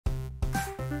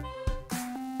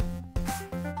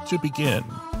To begin,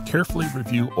 carefully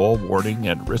review all warning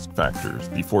and risk factors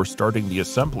before starting the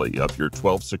assembly of your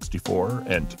 1264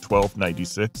 and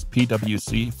 1296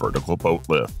 PWC Vertical Boat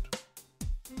Lift.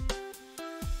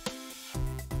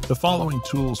 The following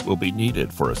tools will be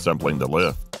needed for assembling the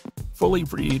lift. Fully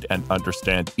read and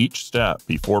understand each step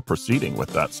before proceeding with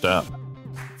that step.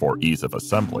 For ease of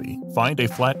assembly, find a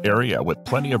flat area with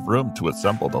plenty of room to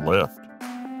assemble the lift.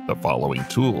 The following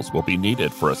tools will be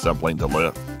needed for assembling the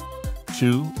lift.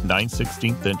 2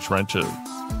 9/16 inch wrenches,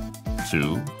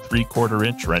 2 3/4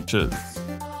 inch wrenches,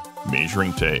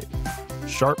 measuring tape,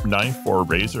 sharp knife or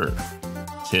razor,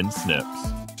 tin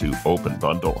snips to open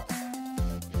bundle.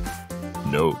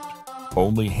 Note: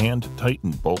 only hand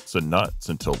tighten bolts and nuts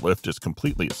until lift is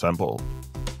completely assembled.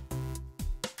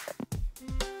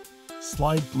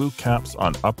 Slide blue caps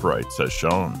on uprights as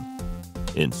shown.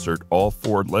 Insert all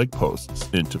 4 leg posts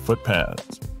into foot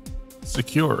pads.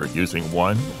 Secure using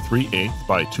 1 3/8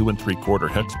 by 2 3/4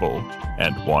 hex bolt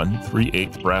and 1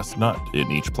 3/8 brass nut in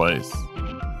each place.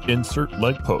 Insert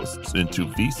leg posts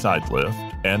into V-side lift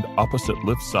and opposite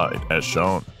lift side as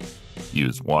shown.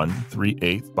 Use 1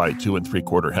 3/8 by 2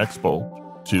 3/4 hex bolt,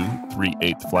 2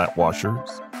 3/8 flat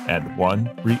washers, and 1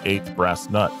 3/8 brass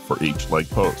nut for each leg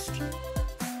post.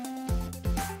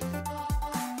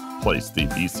 Place the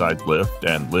V-side lift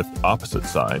and lift opposite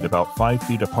side about 5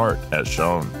 feet apart as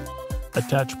shown.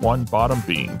 Attach one bottom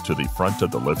beam to the front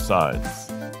of the lift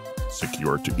sides.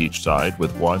 Secure to each side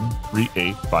with 1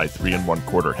 3/8 by 3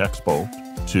 1/4 hex bolt,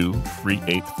 2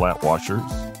 3/8 flat washers,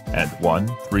 and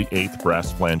 1 3/8 brass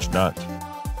flange nut.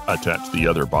 Attach the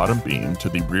other bottom beam to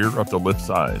the rear of the lift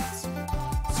sides.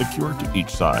 Secure to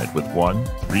each side with 1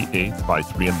 3/8 by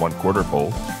 3 1/4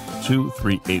 bolt, 2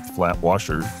 3/8 flat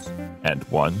washers, and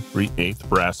 1 3/8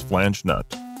 brass flange nut.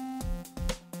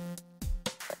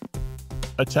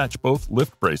 Attach both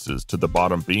lift braces to the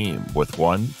bottom beam with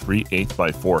 1 3/8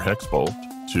 by 4 hex bolt,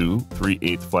 2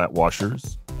 3/8 flat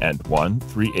washers, and 1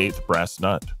 3/8 brass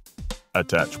nut.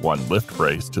 Attach one lift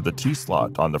brace to the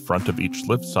T-slot on the front of each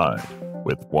lift side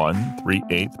with 1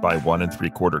 3/8 by 1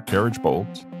 3/4 carriage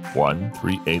bolt, 1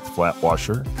 3/8 flat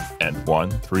washer, and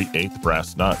 1 3/8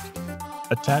 brass nut.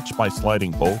 Attach by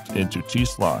sliding bolt into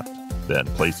T-slot, then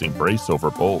placing brace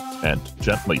over bolt and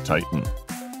gently tighten.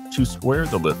 To square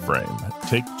the lift frame,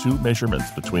 take 2 measurements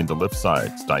between the lift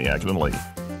sides diagonally.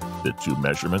 The 2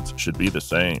 measurements should be the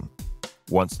same.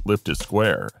 Once lift is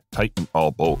square, tighten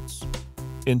all bolts.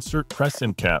 Insert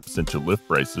press-in caps into lift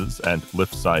braces and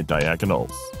lift side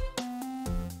diagonals.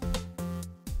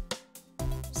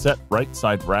 Set right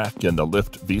side rack in the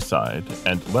lift V-side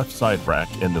and left side rack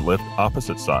in the lift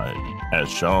opposite side, as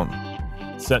shown.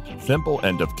 Set thimble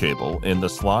end of cable in the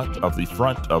slot of the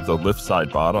front of the lift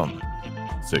side bottom.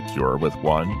 Secure with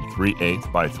 1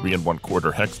 3/8 by 3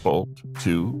 1/4 hex bolt,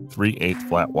 2 3/8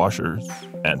 flat washers,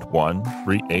 and 1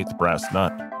 3/8 brass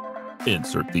nut.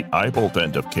 Insert the eye bolt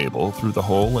end of cable through the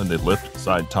hole in the lift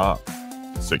side top.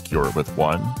 Secure with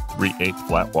 1 3/8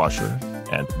 flat washer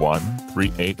and 1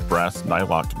 3/8 brass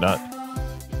nylock nut.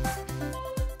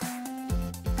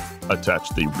 Attach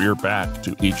the rear back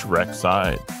to each rack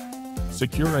side.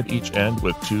 Secure at each end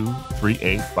with 2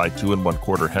 3/8 by 2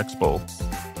 1/4 hex bolts,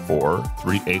 4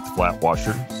 3/8 flat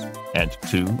washers, and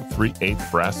 2 3/8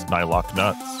 brass nylock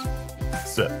nuts.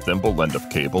 Set thimble end of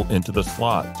cable into the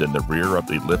slot in the rear of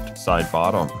the lift side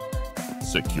bottom.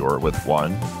 Secure with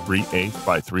 1 3/8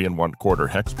 by 3 1/4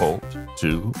 hex bolt,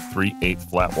 2 3/8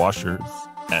 flat washers,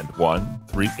 and 1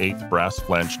 3/8 brass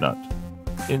flange nut.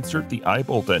 Insert the eye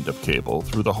bolt end of cable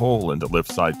through the hole in the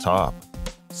lift side top.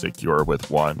 Secure with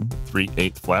 1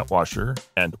 3/8 flat washer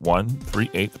and 1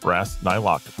 3/8 brass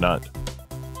nylock nut.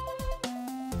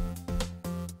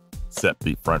 Set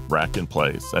the front rack in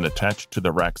place and attach to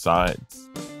the rack sides.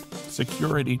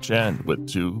 Secure at each end with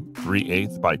 2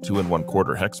 3/8 by 2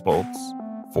 1/4 hex bolts,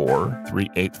 4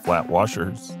 3/8 flat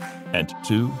washers, and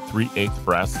 2 3/8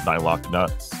 brass nylock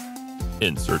nuts.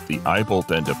 Insert the eye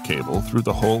bolt end of cable through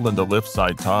the hole in the lift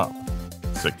side top.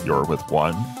 Secure with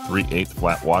 1 3/8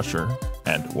 flat washer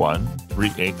and 1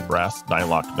 3/8 brass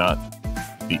nylock nut.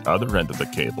 The other end of the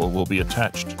cable will be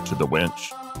attached to the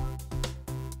winch.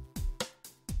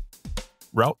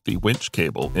 Route the winch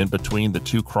cable in between the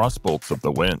 2 cross bolts of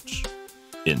the winch.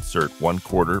 Insert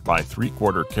 1/4 by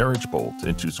 3/4 carriage bolt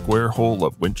into square hole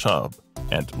of winch hub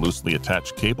and loosely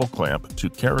attach cable clamp to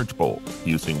carriage bolt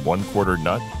using 1/4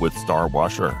 nut with star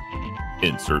washer.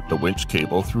 Insert the winch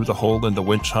cable through the hole in the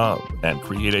winch hub and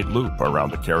create a loop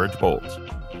around the carriage bolt.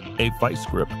 A vice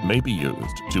grip may be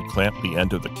used to clamp the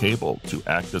end of the cable to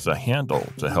act as a handle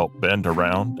to help bend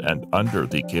around and under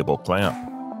the cable clamp.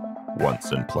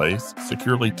 Once in place,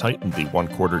 securely tighten the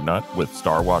 1/4 nut with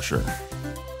star washer.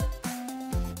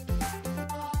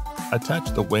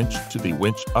 Attach the winch to the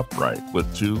winch upright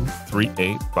with two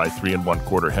 3/8 by 3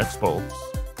 1/4 hex bolts,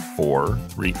 four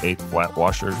 3/8 flat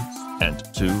washers, and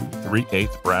two 3/8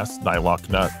 brass nylock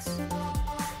nuts.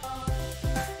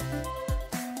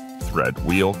 Thread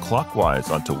wheel clockwise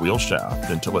onto wheel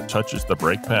shaft until it touches the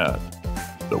brake pad.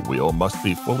 The wheel must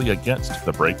be fully against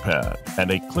the brake pad,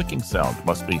 and a clicking sound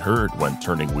must be heard when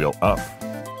turning wheel up.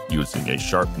 Using a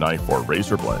sharp knife or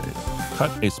razor blade,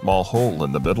 cut a small hole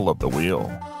in the middle of the wheel,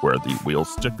 where the wheel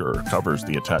sticker covers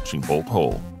the attaching bolt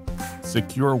hole.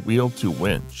 Secure wheel to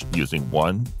winch using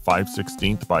one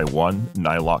 5/16 by 1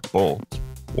 nylock bolt,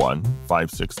 one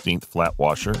 5/16 flat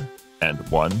washer, and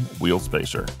one wheel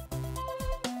spacer.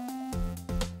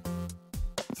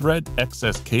 Thread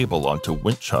excess cable onto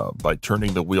winch hub by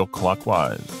turning the wheel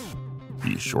clockwise.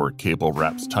 Be sure cable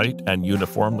wraps tight and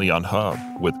uniformly on hub,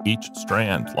 with each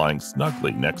strand lying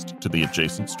snugly next to the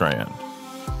adjacent strand.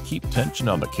 Keep tension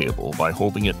on the cable by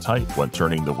holding it tight when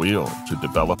turning the wheel to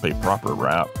develop a proper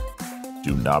wrap.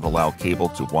 Do not allow cable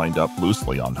to wind up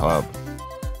loosely on hub.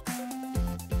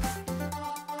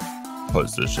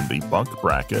 Position the bunk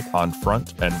bracket on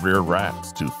front and rear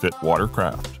racks to fit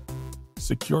watercraft.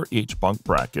 Secure each bunk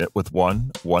bracket with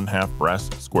one 1/2 brass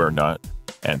square nut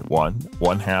and one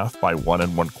 1/2 by 1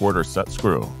 1/4 set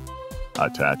screw.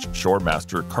 Attach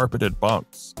ShoreMaster carpeted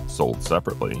bunks, sold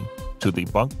separately, to the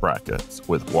bunk brackets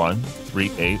with one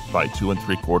 3/8 by 2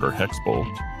 3/4 hex bolt,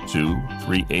 two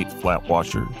 3/8 flat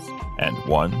washers, and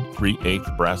one 3/8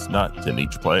 brass nut in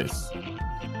each place.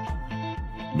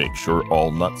 Make sure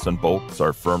all nuts and bolts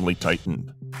are firmly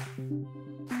tightened.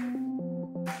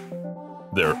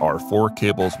 There are 4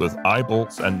 cables with eye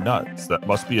bolts and nuts that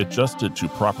must be adjusted to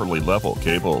properly level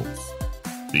cables.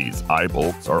 These eye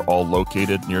bolts are all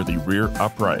located near the rear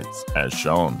uprights, as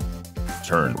shown.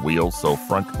 Turn wheel so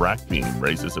front rack beam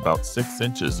raises about 6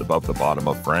 inches above the bottom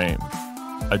of frame.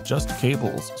 Adjust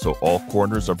cables so all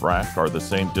corners of rack are the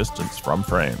same distance from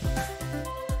frame.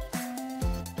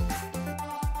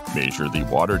 Measure the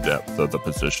water depth of the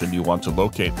position you want to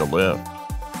locate the lift.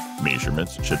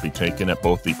 Measurements should be taken at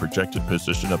both the projected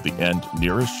position of the end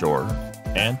nearest shore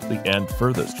and the end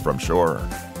furthest from shore.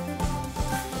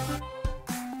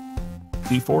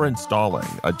 Before installing,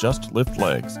 adjust lift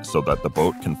legs so that the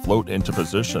boat can float into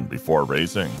position before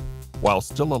raising, while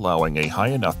still allowing a high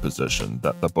enough position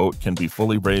that the boat can be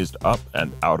fully raised up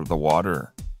and out of the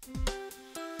water.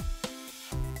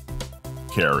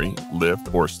 Carry,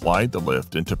 lift, or slide the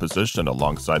lift into position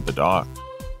alongside the dock.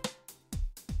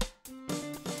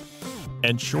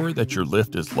 Ensure that your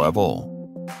lift is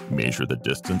level. Measure the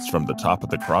distance from the top of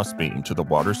the crossbeam to the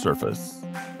water surface.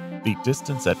 The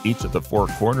distance at each of the 4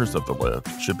 corners of the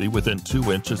lift should be within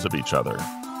 2 inches of each other.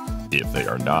 If they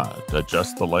are not,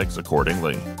 adjust the legs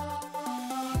accordingly.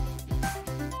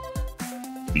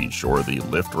 Be sure the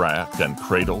lift rack and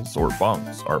cradles or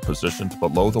bunks are positioned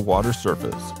below the water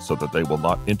surface so that they will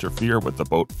not interfere with the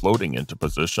boat floating into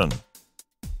position.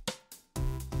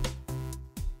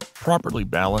 Properly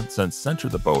balance and center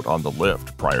the boat on the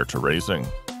lift prior to raising.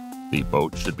 The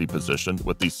boat should be positioned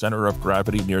with the center of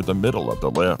gravity near the middle of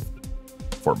the lift.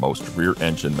 For most rear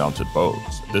engine mounted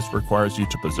boats, this requires you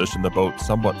to position the boat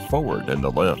somewhat forward in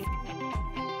the lift.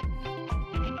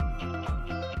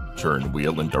 Turn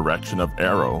wheel in direction of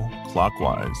arrow,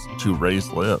 clockwise, to raise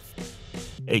lift.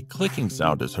 A clicking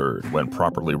sound is heard when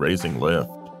properly raising lift.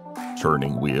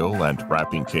 Turning wheel and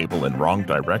wrapping cable in wrong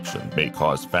direction may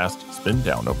cause fast spin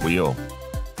down of wheel.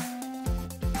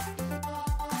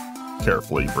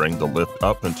 Carefully bring the lift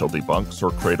up until the bunks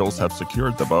or cradles have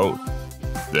secured the boat.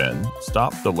 Then,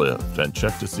 stop the lift and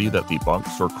check to see that the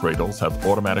bunks or cradles have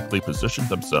automatically positioned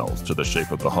themselves to the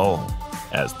shape of the hull,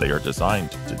 as they are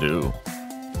designed to do.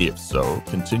 If so,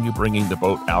 continue bringing the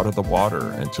boat out of the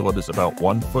water until it is about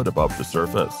 1 foot above the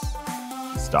surface.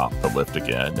 Stop the lift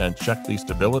again and check the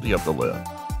stability of the lift,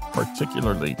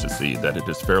 particularly to see that it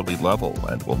is fairly level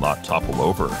and will not topple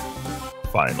over.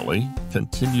 Finally,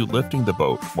 continue lifting the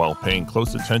boat while paying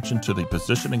close attention to the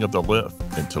positioning of the lift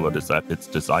until it is at its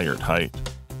desired height.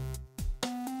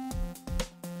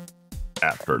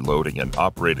 After loading and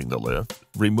operating the lift,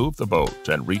 remove the boat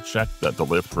and recheck that the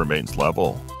lift remains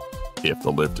level. If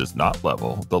the lift is not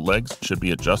level, the legs should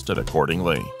be adjusted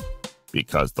accordingly.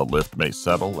 Because the lift may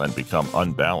settle and become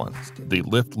unbalanced, the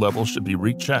lift level should be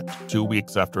rechecked 2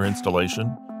 weeks after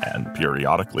installation and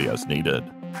periodically as needed.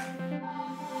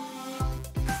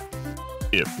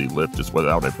 If the lift is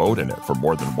without a boat in it for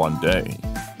more than 1 day,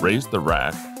 raise the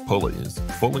rack, pulleys,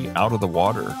 fully out of the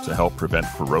water to help prevent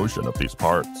corrosion of these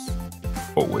parts.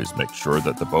 Always make sure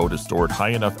that the boat is stored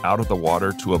high enough out of the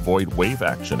water to avoid wave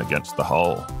action against the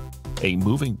hull. A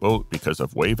moving boat because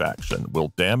of wave action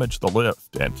will damage the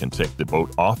lift and can take the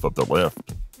boat off of the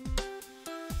lift.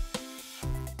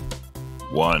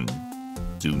 1.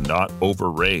 Do not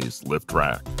over-raise lift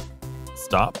rack.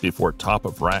 Stop before top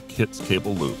of rack hits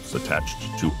cable loops attached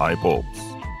to eye bolts.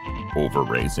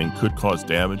 Over-raising could cause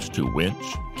damage to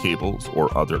winch, cables,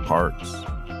 or other parts.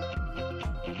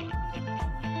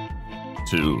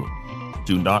 2.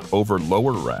 Do not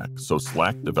over-lower rack so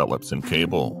slack develops in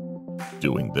cable.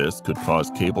 Doing this could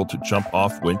cause cable to jump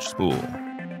off winch spool.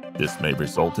 This may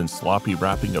result in sloppy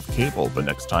wrapping of cable the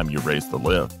next time you raise the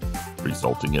lift,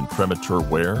 resulting in premature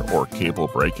wear or cable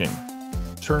breaking.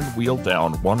 Turn wheel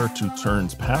down 1 or 2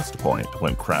 turns past point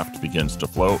when craft begins to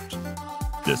float.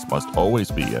 This must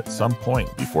always be at some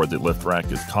point before the lift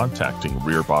rack is contacting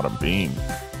rear bottom beam.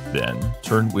 Then,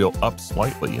 turn wheel up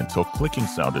slightly until clicking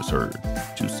sound is heard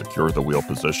to secure the wheel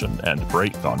position and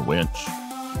brake on winch.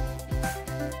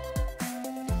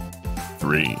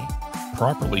 3.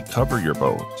 Properly cover your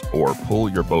boat or pull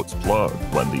your boat's plug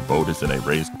when the boat is in a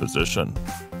raised position.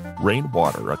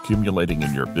 Rainwater accumulating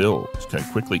in your bilge can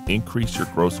quickly increase your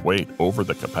gross weight over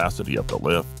the capacity of the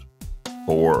lift.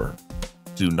 4.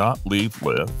 Do not leave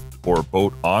lift or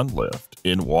boat on lift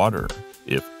in water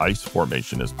if ice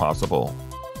formation is possible.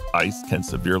 Ice can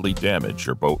severely damage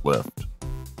your boat lift.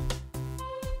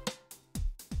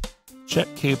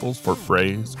 Check cables for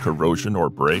frays, corrosion, or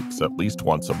breaks at least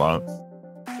once a month.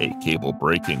 A cable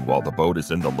breaking while the boat is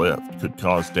in the lift could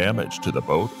cause damage to the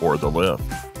boat or the lift.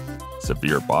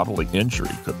 Severe bodily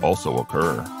injury could also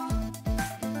occur.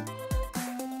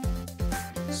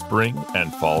 Spring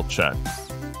and fall checks.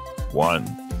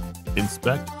 1.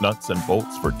 Inspect nuts and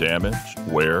bolts for damage,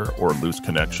 wear, or loose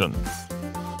connections.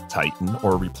 Tighten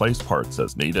or replace parts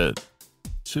as needed.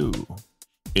 2.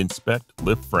 Inspect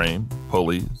lift frame,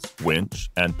 pulleys, winch,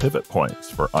 and pivot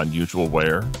points for unusual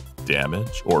wear,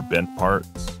 damage, or bent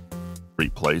parts.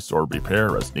 Replace or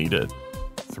repair as needed.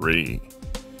 3.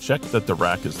 Check that the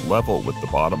rack is level with the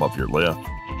bottom of your lift.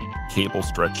 Cable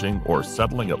stretching or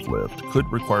settling of lift could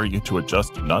require you to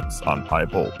adjust nuts on eye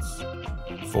bolts.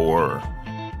 4.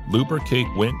 Lubricate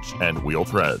winch and wheel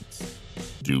threads.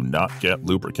 Do not get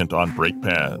lubricant on brake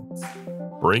pads.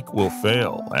 Brake will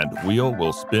fail and wheel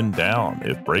will spin down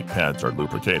if brake pads are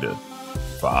lubricated.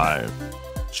 5.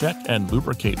 Check and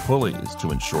lubricate pulleys to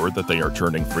ensure that they are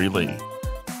turning freely.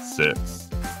 6.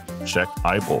 Check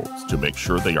eye bolts to make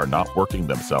sure they are not working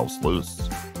themselves loose.